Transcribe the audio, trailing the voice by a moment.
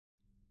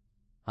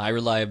High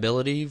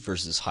reliability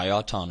versus high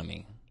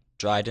autonomy.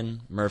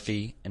 Dryden,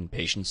 Murphy, and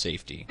patient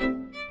safety.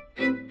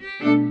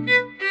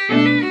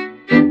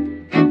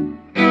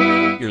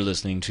 You're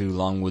listening to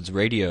Longwoods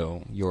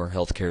Radio, your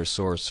healthcare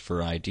source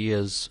for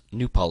ideas,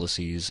 new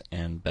policies,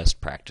 and best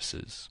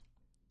practices.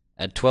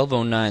 At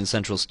 12:09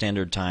 Central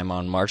Standard Time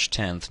on March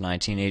 10,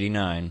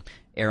 1989,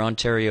 Air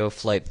Ontario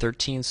Flight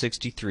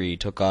 1363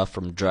 took off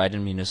from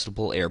Dryden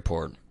Municipal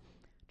Airport.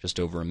 Just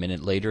over a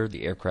minute later,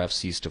 the aircraft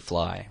ceased to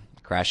fly,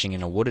 crashing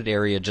in a wooded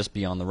area just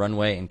beyond the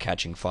runway and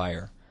catching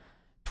fire.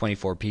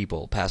 24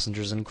 people,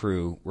 passengers and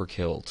crew, were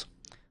killed.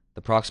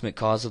 The proximate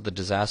cause of the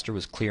disaster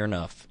was clear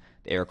enough.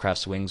 The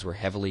aircraft's wings were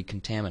heavily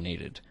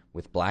contaminated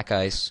with black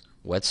ice,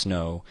 wet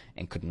snow,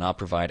 and could not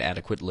provide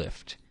adequate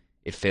lift.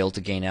 It failed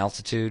to gain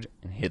altitude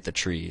and hit the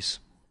trees.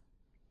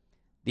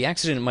 The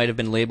accident might have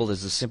been labeled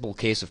as a simple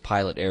case of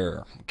pilot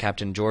error.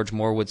 Captain George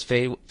Morwood's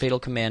fatal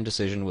command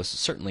decision was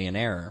certainly an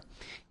error.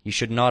 He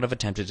should not have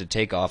attempted to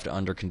take off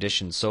under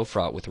conditions so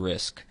fraught with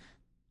risk.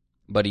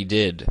 But he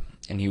did,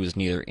 and he was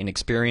neither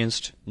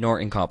inexperienced nor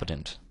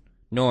incompetent.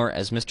 Nor,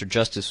 as Mr.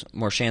 Justice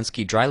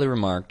Morshansky dryly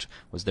remarked,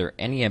 was there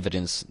any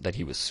evidence that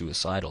he was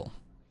suicidal.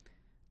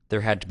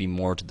 There had to be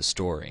more to the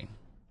story.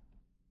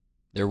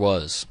 There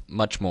was,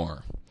 much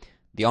more.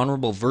 The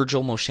Honorable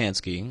Virgil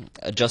Morshansky,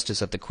 a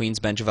justice at the Queen's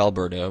Bench of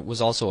Alberta,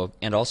 was also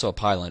a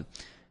pilot,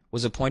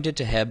 was appointed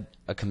to head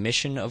a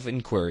commission of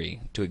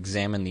inquiry to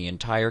examine the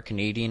entire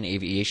Canadian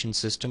aviation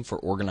system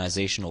for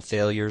organizational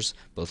failures,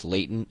 both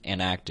latent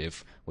and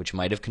active, which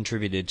might have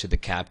contributed to the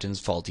captain's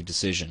faulty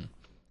decision.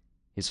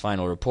 His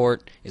final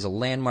report is a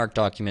landmark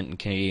document in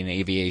Canadian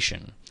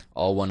aviation.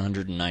 All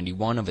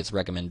 191 of its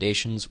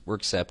recommendations were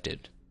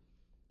accepted.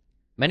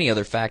 Many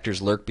other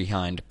factors lurk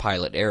behind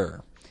pilot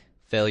error.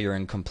 Failure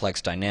in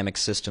complex dynamic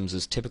systems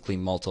is typically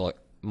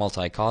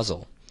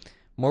multi-causal.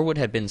 Morwood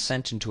had been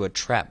sent into a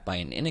trap by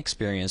an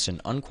inexperienced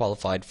and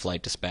unqualified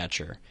flight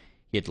dispatcher.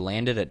 He had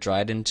landed at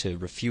Dryden to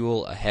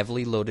refuel a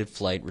heavily loaded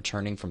flight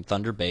returning from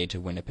Thunder Bay to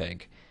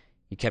Winnipeg.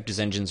 He kept his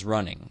engines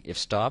running. If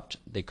stopped,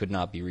 they could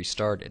not be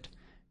restarted.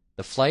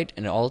 The flight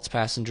and all its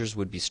passengers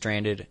would be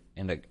stranded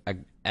and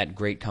at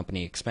great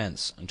company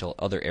expense until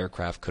other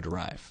aircraft could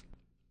arrive.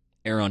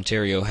 Air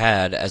Ontario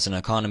had, as an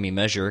economy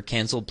measure,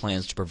 cancelled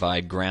plans to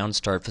provide ground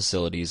start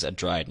facilities at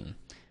Dryden.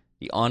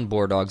 The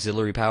onboard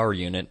auxiliary power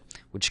unit,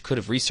 which could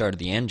have restarted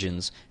the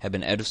engines, had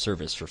been out of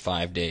service for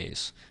 5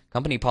 days.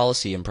 Company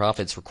policy and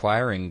profits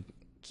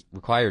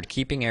required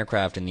keeping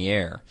aircraft in the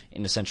air.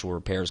 Inessential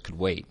repairs could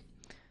wait.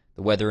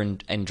 The weather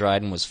in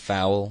Dryden was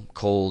foul,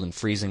 cold, and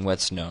freezing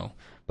wet snow.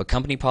 But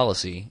company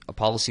policy, a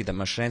policy that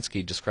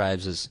Morshansky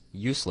describes as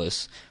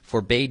useless,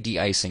 forbade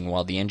de-icing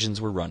while the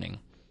engines were running.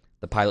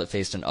 The pilot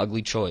faced an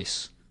ugly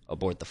choice: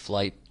 abort the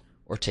flight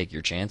or take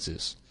your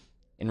chances.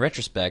 In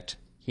retrospect,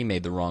 he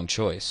made the wrong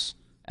choice.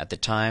 At the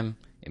time,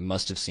 it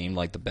must have seemed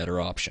like the better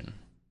option.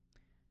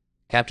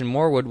 Captain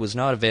Morwood was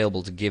not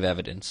available to give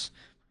evidence,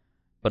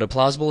 but a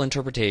plausible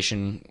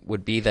interpretation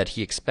would be that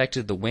he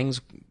expected the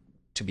wings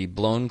to be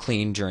blown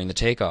clean during the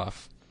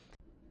takeoff.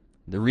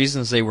 The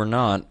reasons they were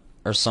not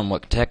are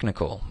somewhat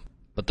technical,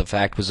 but the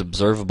fact was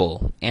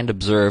observable and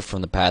observed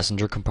from the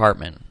passenger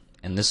compartment,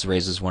 and this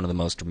raises one of the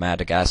most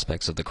dramatic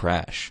aspects of the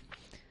crash.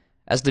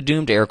 As the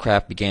doomed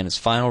aircraft began its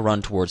final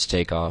run towards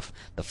takeoff,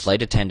 the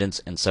flight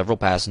attendants and several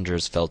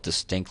passengers felt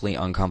distinctly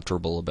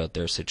uncomfortable about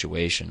their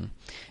situation.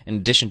 In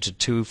addition to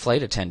 2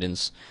 flight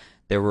attendants,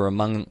 there were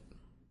among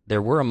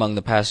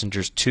the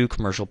passengers 2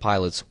 commercial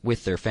pilots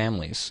with their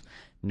families.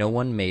 No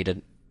one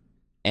made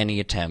any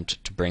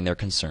attempt to bring their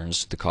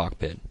concerns to the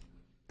cockpit.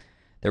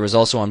 There was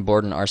also on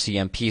board an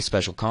RCMP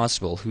special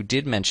constable who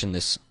did mention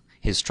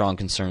his strong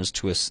concerns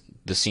to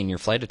the senior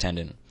flight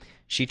attendant.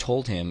 She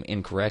told him,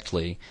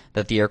 incorrectly,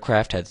 that the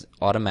aircraft had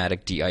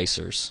automatic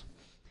de-icers.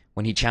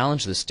 When he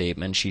challenged this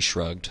statement, she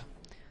shrugged.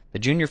 The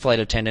junior flight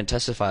attendant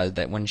testified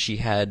that when she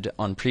had,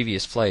 on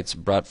previous flights,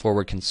 brought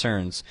forward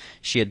concerns,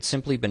 she had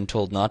simply been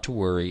told not to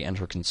worry and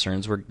her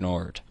concerns were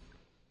ignored.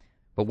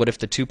 But what if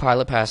the 2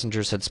 pilot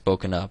passengers had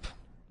spoken up?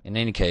 In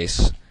any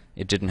case,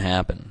 it didn't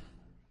happen.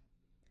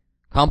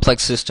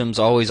 Complex systems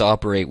always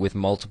operate with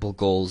multiple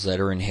goals that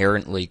are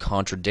inherently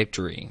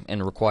contradictory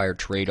and require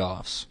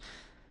trade-offs.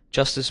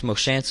 Justice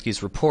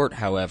Morshansky's report,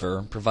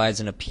 however, provides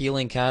an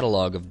appealing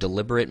catalog of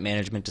deliberate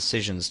management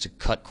decisions to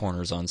cut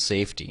corners on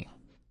safety.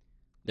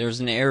 There is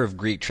an air of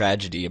Greek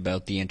tragedy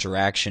about the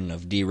interaction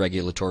of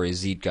deregulatory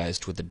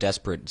zeitgeist with a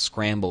desperate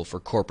scramble for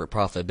corporate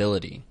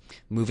profitability,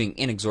 moving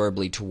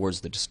inexorably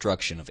towards the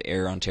destruction of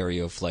Air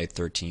Ontario Flight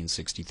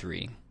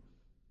 1363.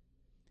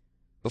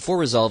 Before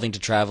resolving to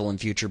travel in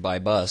future by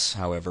bus,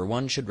 however,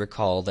 one should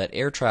recall that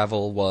air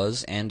travel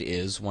was and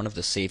is one of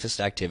the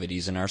safest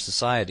activities in our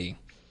society.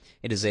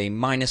 It is a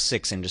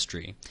 -6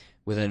 industry,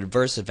 with an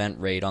adverse event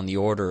rate on the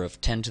order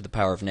of 10 to the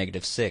power of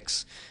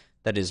 -6,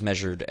 that is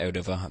measured out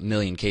of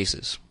 1,000,000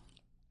 cases.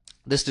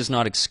 This does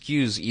not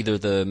excuse either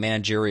the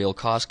managerial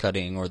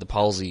cost-cutting or the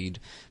palsied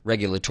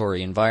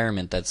regulatory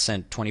environment that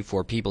sent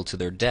 24 people to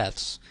their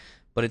deaths,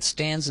 but it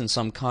stands in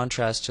some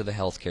contrast to the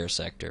healthcare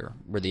sector,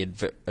 where the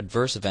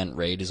adverse event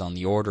rate is on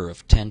the order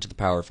of 10 to the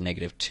power of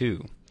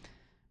 -2.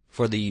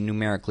 For the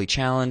numerically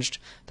challenged,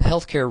 the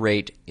healthcare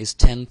rate is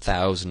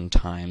 10,000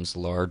 times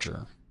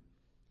larger.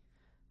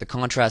 The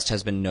contrast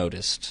has been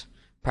noticed.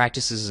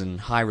 Practices in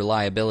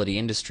high-reliability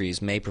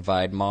industries may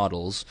provide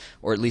models,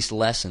 or at least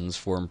lessons,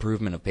 for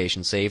improvement of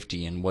patient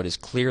safety in what is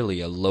clearly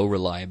a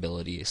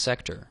low-reliability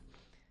sector.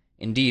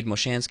 Indeed,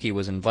 Moshansky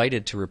was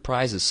invited to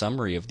reprise his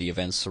summary of the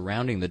events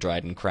surrounding the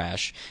Dryden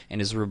crash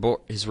and his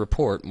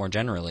report, more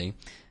generally,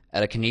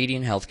 at a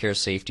Canadian Healthcare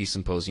Safety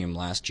Symposium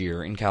last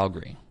year in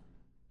Calgary.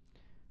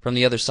 From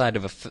the other side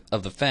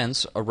of the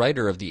fence, a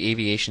writer of the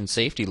Aviation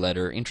Safety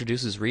Letter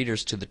introduces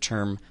readers to the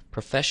term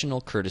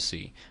professional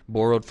courtesy,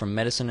 borrowed from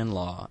medicine and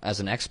law,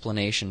 as an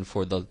explanation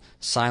for the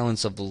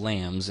silence of the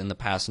lambs in the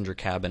passenger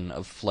cabin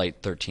of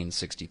Flight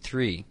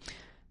 1363,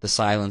 the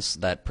silence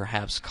that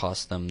perhaps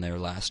cost them their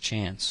last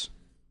chance.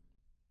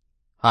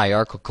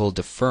 Hierarchical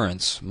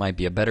deference might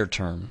be a better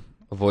term,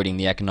 avoiding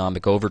the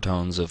economic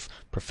overtones of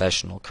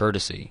professional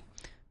courtesy.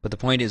 But the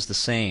point is the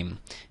same.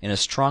 In a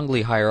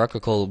strongly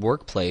hierarchical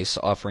workplace,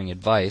 offering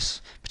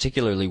advice,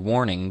 particularly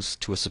warnings,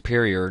 to a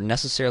superior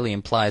necessarily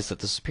implies that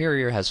the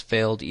superior has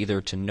failed either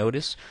to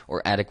notice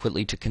or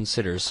adequately to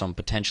consider some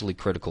potentially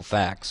critical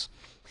facts.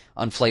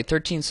 On Flight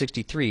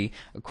 1363,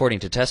 according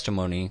to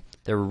testimony,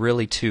 there were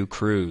really 2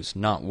 crews,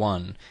 not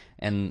one,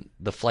 and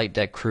the flight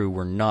deck crew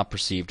were not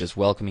perceived as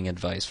welcoming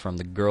advice from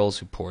the girls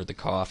who poured the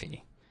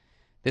coffee.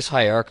 This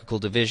hierarchical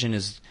division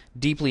is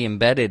deeply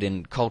embedded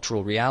in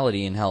cultural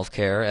reality in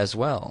healthcare as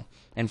well,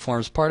 and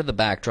forms part of the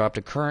backdrop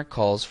to current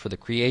calls for the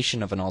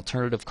creation of an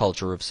alternative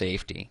culture of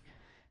safety.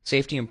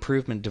 Safety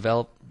improvement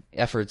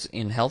efforts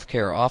in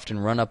healthcare often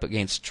run up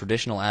against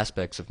traditional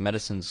aspects of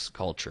medicine's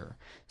culture: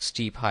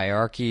 steep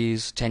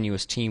hierarchies,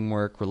 tenuous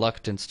teamwork,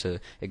 reluctance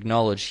to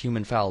acknowledge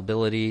human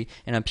fallibility,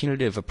 and a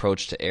punitive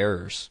approach to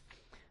errors.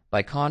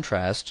 By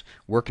contrast,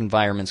 work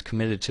environments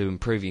committed to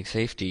improving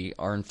safety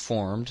are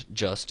informed,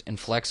 just, and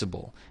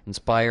flexible,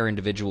 inspire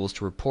individuals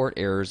to report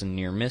errors and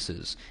near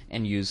misses,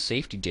 and use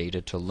safety data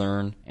to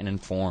learn and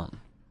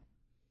inform.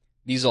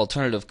 These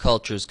alternative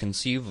cultures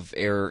conceive of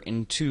error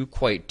in 2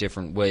 quite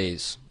different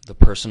ways: the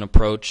person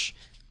approach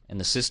and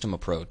the system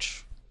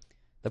approach.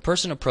 The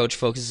person approach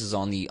focuses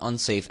on the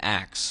unsafe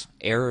acts,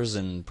 errors,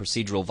 and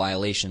procedural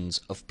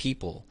violations of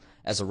people,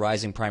 as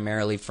arising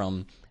primarily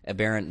from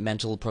aberrant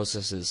mental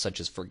processes such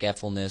as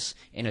forgetfulness,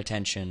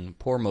 inattention,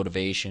 poor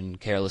motivation,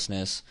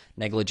 carelessness,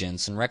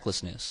 negligence, and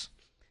recklessness.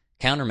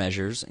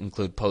 Countermeasures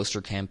include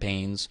poster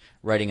campaigns,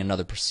 writing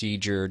another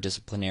procedure,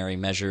 disciplinary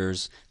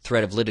measures,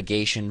 threat of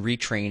litigation,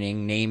 retraining,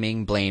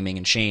 naming, blaming,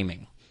 and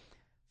shaming.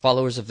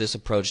 Followers of this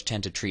approach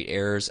tend to treat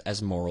errors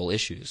as moral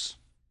issues.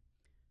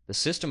 The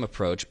system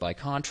approach, by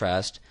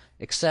contrast,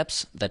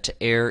 accepts that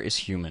to err is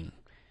human.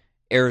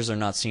 Errors are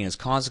not seen as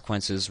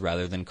consequences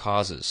rather than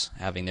causes,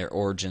 having their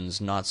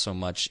origins not so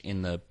much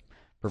in the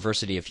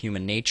perversity of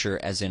human nature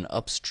as in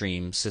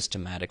upstream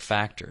systematic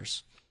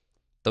factors.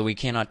 Though we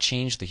cannot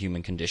change the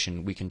human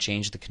condition, we can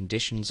change the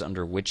conditions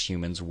under which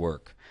humans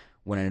work.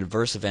 When an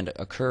adverse event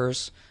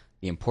occurs,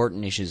 the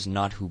important issue is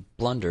not who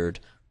blundered,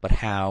 but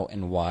how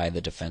and why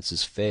the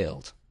defenses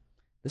failed.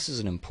 This is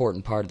an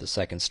important part of the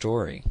second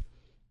story.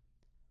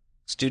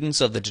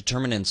 Students of the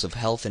determinants of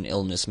health and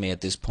illness may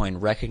at this point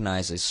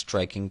recognize a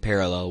striking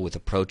parallel with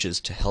approaches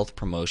to health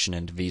promotion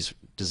and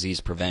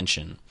disease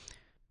prevention.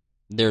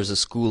 There is a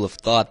school of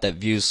thought that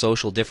views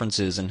social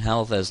differences in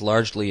health as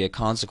largely a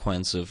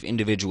consequence of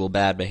individual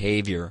bad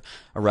behavior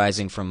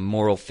arising from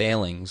moral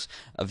failings,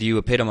 a view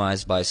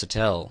epitomized by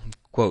Sattel.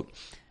 Quote,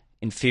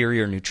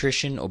 inferior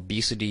nutrition,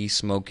 obesity,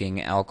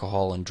 smoking,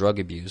 alcohol and drug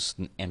abuse,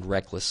 and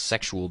reckless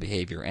sexual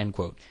behavior, end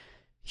quote.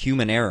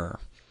 Human error.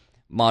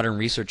 Modern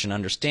research and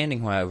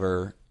understanding,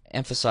 however,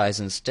 emphasize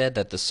instead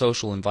that the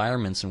social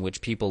environments in which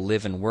people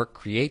live and work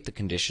create the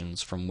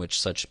conditions from which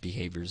such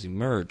behaviors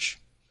emerge.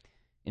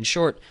 In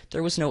short,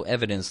 there was no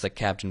evidence that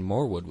Captain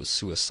Morwood was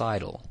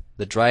suicidal.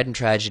 The Dryden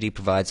tragedy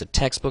provides a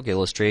textbook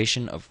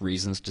illustration of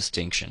reason's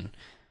distinction.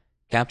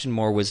 Captain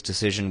Morwood's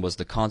decision was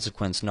the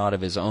consequence not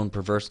of his own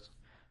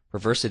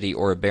perversity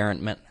or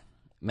aberrant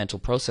mental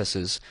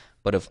processes,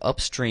 but of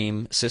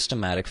upstream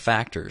systematic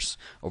factors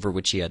over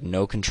which he had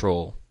no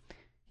control.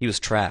 He was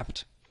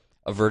trapped.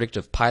 A verdict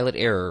of pilot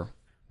error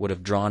would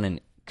have drawn a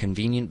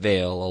convenient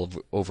veil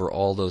over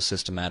all those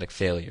systematic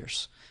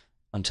failures,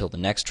 until the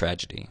next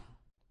tragedy.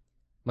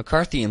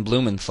 McCarthy and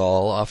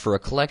Blumenthal offer a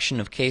collection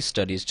of case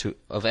studies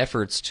of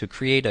efforts to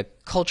create a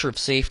culture of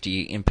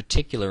safety in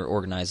particular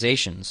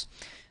organizations.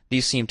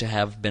 These seem to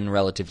have been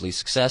relatively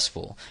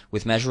successful,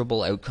 with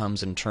measurable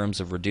outcomes in terms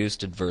of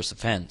reduced adverse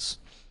events.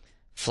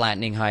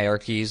 Flattening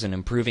hierarchies and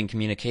improving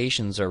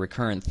communications are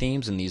recurrent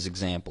themes in these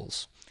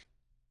examples.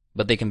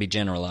 But they can be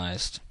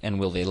generalized, and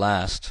will they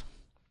last?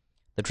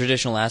 The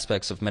traditional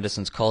aspects of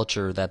medicine's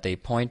culture that they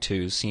point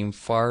to seem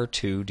far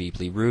too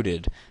deeply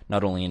rooted,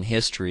 not only in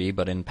history,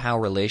 but in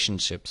power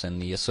relationships and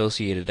the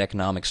associated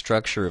economic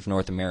structure of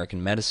North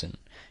American medicine,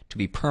 to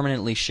be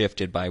permanently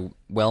shifted by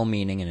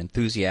well-meaning and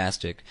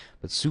enthusiastic,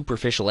 but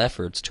superficial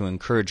efforts to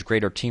encourage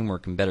greater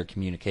teamwork and better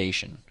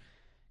communication.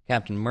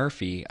 Captain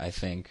Murphy, I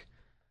think,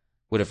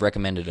 would have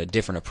recommended a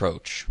different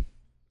approach.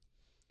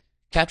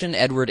 Captain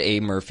Edward A.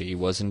 Murphy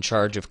was in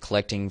charge of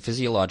collecting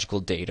physiological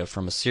data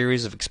from a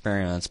series of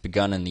experiments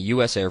begun in the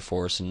U.S. Air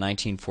Force in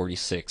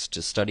 1946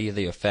 to study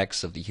the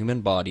effects of the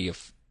human body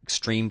of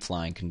extreme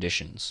flying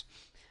conditions.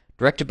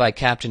 Directed by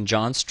Captain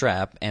John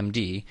Strapp,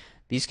 M.D.,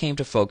 these came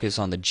to focus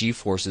on the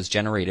G-forces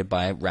generated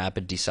by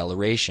rapid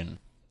deceleration.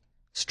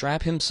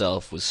 Strapp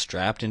himself was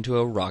strapped into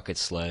a rocket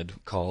sled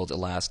called,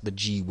 alas, the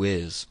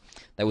G-Whiz,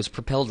 that was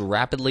propelled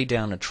rapidly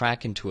down a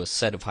track into a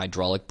set of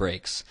hydraulic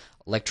brakes.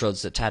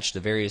 Electrodes attached to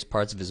various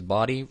parts of his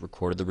body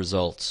recorded the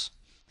results.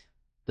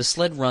 The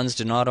sled runs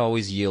did not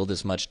always yield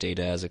as much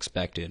data as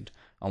expected.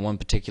 On one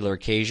particular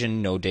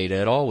occasion, no data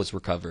at all was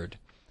recovered.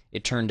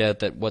 It turned out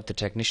that what the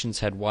technicians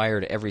had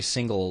wired every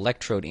single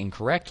electrode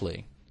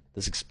incorrectly.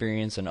 This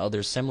experience and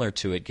others similar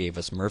to it gave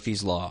us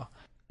Murphy's Law.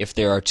 If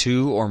there are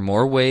two or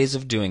more ways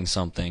of doing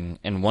something,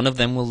 and one of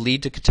them will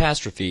lead to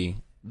catastrophe,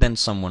 then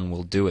someone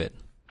will do it.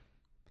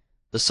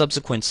 The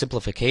subsequent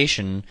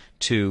simplification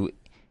to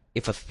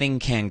 "if a thing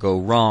can go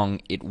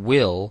wrong, it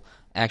will,"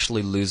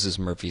 actually loses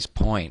Murphy's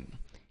point.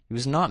 He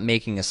was not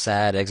making a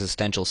sad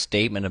existential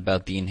statement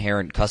about the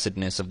inherent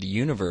cussedness of the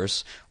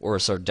universe or a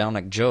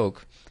sardonic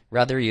joke.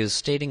 Rather, he is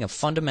stating a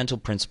fundamental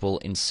principle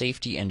in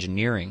safety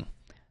engineering.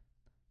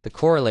 The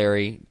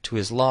corollary to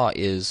his law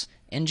is,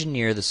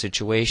 engineer the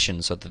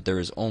situation so that there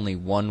is only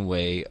one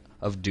way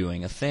of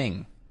doing a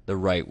thing, the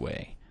right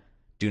way.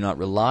 Do not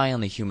rely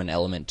on the human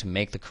element to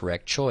make the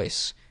correct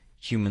choice.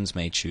 Humans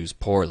may choose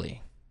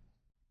poorly.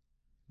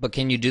 But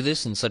can you do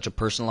this in such a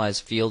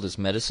personalized field as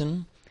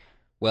medicine?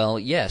 Well,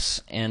 yes,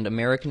 and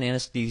American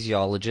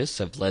anesthesiologists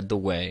have led the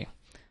way.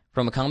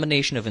 From a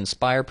combination of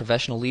inspired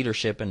professional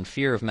leadership and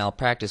fear of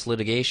malpractice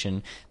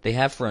litigation, they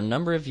have for a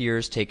number of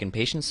years taken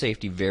patient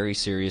safety very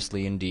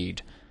seriously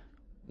indeed.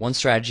 One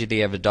strategy they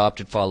have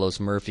adopted follows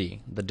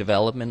Murphy, the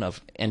development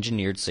of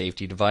engineered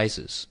safety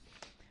devices.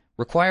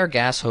 Require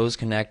gas hose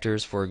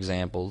connectors, for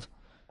example,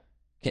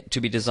 to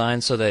be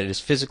designed so that it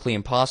is physically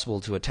impossible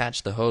to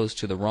attach the hose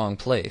to the wrong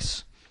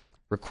place.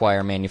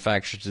 Require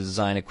manufacturers to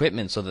design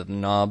equipment so that the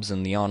knobs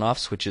and the on-off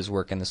switches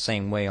work in the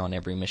same way on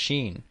every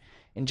machine.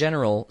 In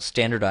general,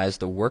 standardize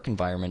the work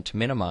environment to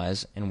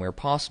minimize, and where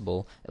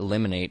possible,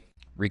 eliminate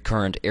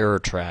recurrent error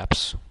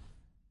traps.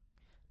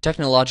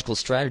 Technological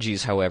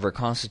strategies, however,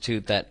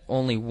 constitute that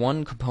only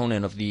one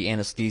component of the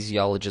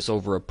anesthesiologist's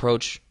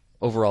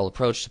overall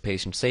approach to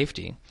patient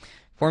safety.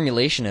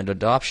 Formulation and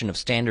adoption of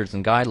standards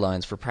and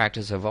guidelines for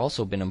practice have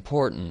also been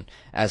important,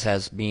 as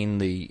has been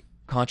the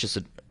conscious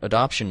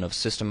adoption of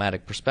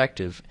systematic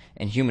perspective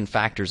and human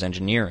factors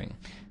engineering,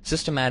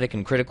 systematic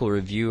and critical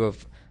review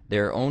of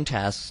their own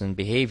tasks and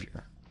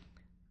behavior.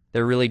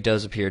 There really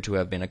does appear to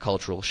have been a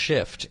cultural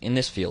shift, in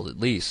this field at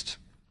least.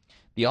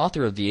 The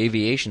author of the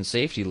Aviation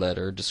Safety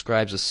Letter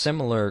describes a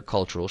similar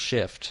cultural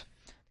shift.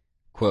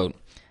 Quote,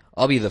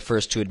 "I'll be the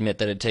first to admit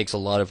that it takes a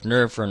lot of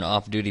nerve for an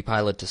off-duty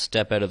pilot to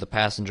step out of the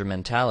passenger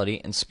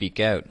mentality and speak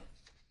out.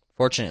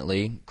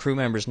 Fortunately, crew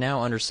members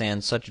now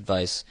understand such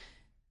advice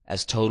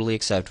as totally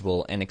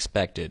acceptable and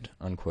expected,"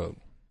 unquote.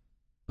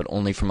 But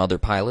only from other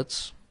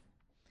pilots?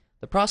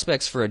 The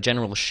prospects for a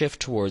general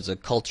shift towards a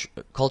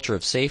culture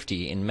of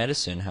safety in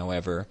medicine,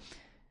 however,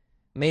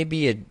 may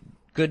be a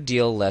good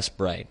deal less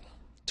bright.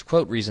 To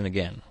quote Reason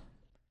again,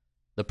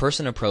 "The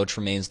person approach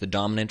remains the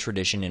dominant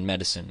tradition in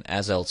medicine,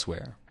 as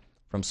elsewhere.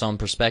 From some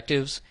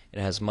perspectives,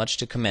 it has much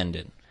to commend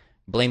it.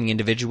 Blaming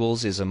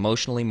individuals is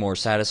emotionally more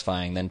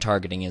satisfying than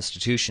targeting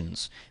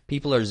institutions.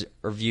 People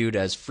are viewed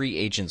as free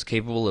agents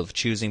capable of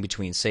choosing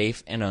between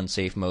safe and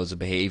unsafe modes of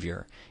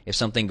behavior. If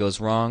something goes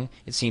wrong,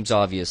 it seems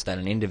obvious that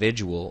an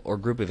individual or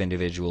group of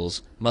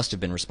individuals must have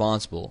been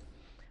responsible.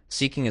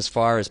 Seeking as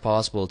far as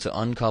possible to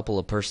uncouple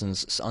a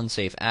person's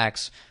unsafe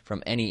acts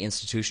from any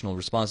institutional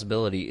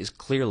responsibility is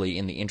clearly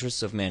in the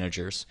interests of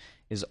managers,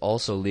 is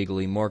also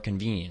legally more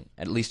convenient,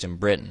 at least in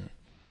Britain.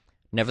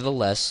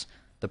 Nevertheless,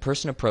 the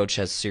person approach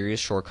has serious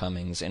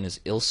shortcomings and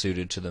is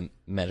ill-suited to the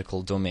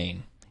medical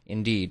domain.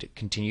 Indeed,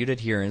 continued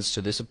adherence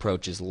to this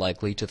approach is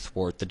likely to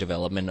thwart the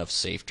development of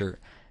safer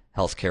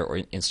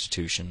healthcare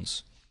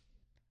institutions."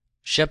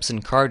 Sheps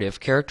and Cardiff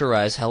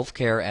characterize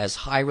healthcare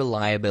as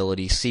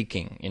high-reliability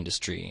seeking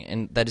industry,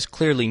 and that is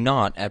clearly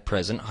not, at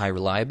present, high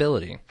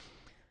reliability.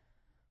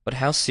 But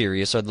how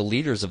serious are the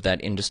leaders of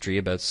that industry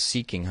about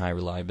seeking high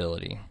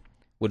reliability?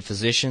 Would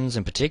physicians,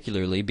 in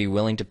particularly, be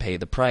willing to pay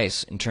the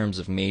price in terms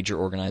of major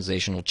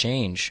organizational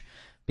change?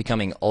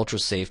 Becoming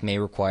ultra-safe may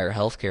require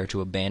healthcare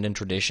to abandon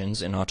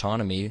traditions and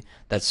autonomy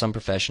that some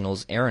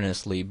professionals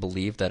erroneously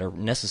believe that are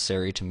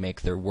necessary to make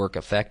their work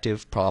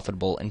effective,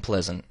 profitable, and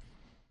pleasant.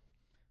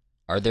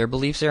 Are their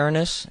beliefs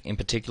erroneous, in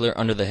particular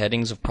under the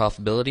headings of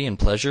profitability and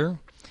pleasure?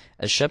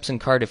 As Sheps and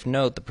Cardiff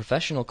note, the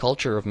professional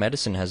culture of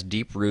medicine has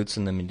deep roots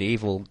in the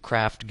medieval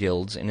craft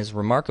guilds and is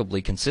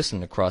remarkably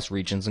consistent across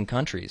regions and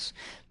countries.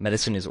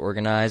 Medicine is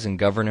organized and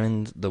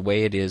governed the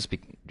way it is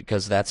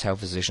because that's how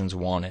physicians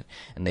want it,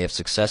 and they have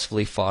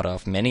successfully fought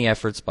off many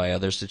efforts by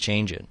others to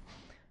change it.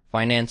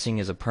 Financing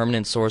is a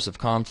permanent source of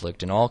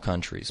conflict in all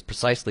countries,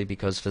 precisely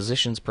because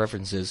physicians'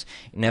 preferences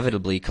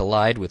inevitably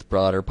collide with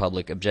broader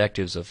public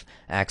objectives of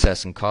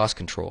access and cost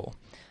control.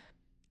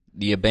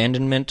 The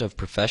abandonment of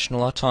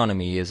professional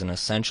autonomy is an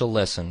essential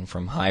lesson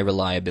from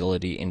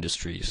high-reliability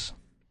industries.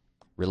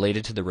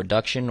 Related to the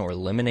reduction or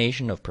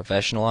elimination of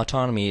professional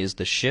autonomy is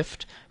the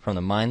shift from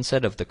the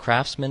mindset of the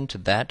craftsman to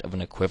that of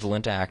an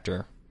equivalent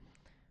actor.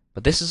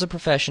 But this is a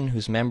profession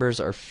whose members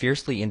are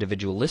fiercely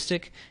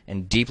individualistic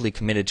and deeply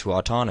committed to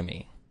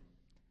autonomy.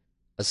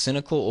 A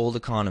cynical old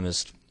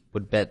economist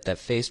would bet that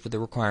faced with the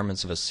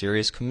requirements of a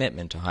serious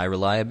commitment to high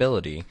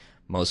reliability,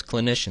 most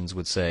clinicians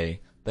would say,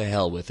 "The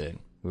hell with it.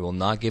 We will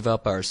not give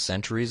up our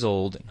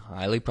centuries-old and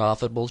highly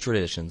profitable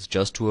traditions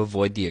just to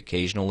avoid the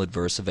occasional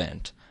adverse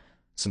event.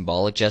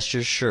 Symbolic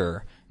gestures,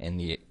 sure, and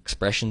the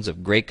expressions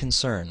of great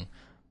concern,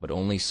 but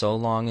only so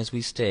long as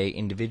we stay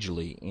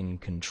individually in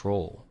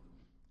control."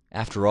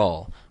 After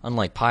all,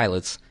 unlike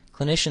pilots,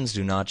 clinicians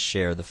do not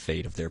share the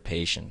fate of their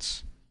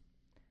patients.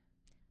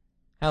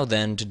 How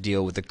then to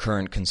deal with the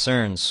current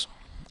concerns?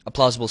 A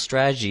plausible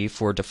strategy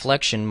for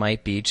deflection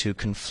might be to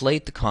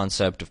conflate the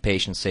concept of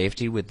patient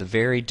safety with the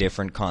very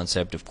different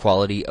concept of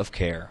quality of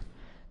care.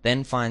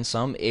 Then find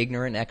some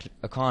ignorant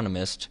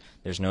economist,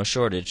 there's no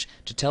shortage,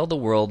 to tell the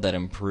world that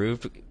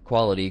improved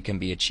quality can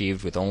be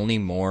achieved with only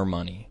more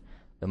money.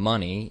 The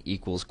money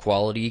equals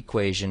quality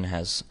equation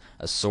has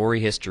a sorry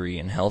history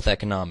in health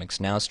economics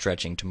now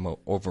stretching to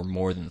over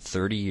more than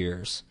 30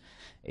 years.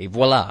 Et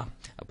voila!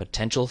 A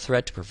potential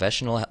threat to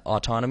professional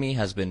autonomy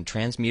has been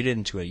transmuted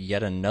into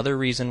yet another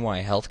reason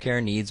why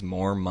healthcare needs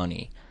more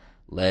money.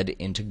 Lead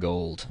into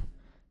gold.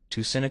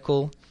 Too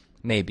cynical?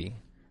 Maybe.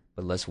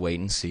 But let's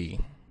wait and see.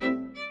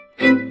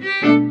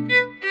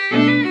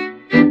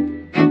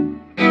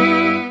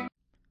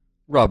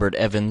 Robert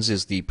Evans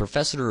is the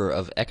professor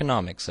of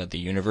economics at the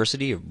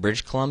University of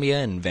British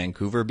Columbia in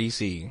Vancouver,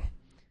 BC.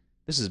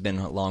 This has been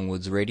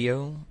Longwoods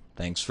Radio.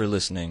 Thanks for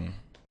listening.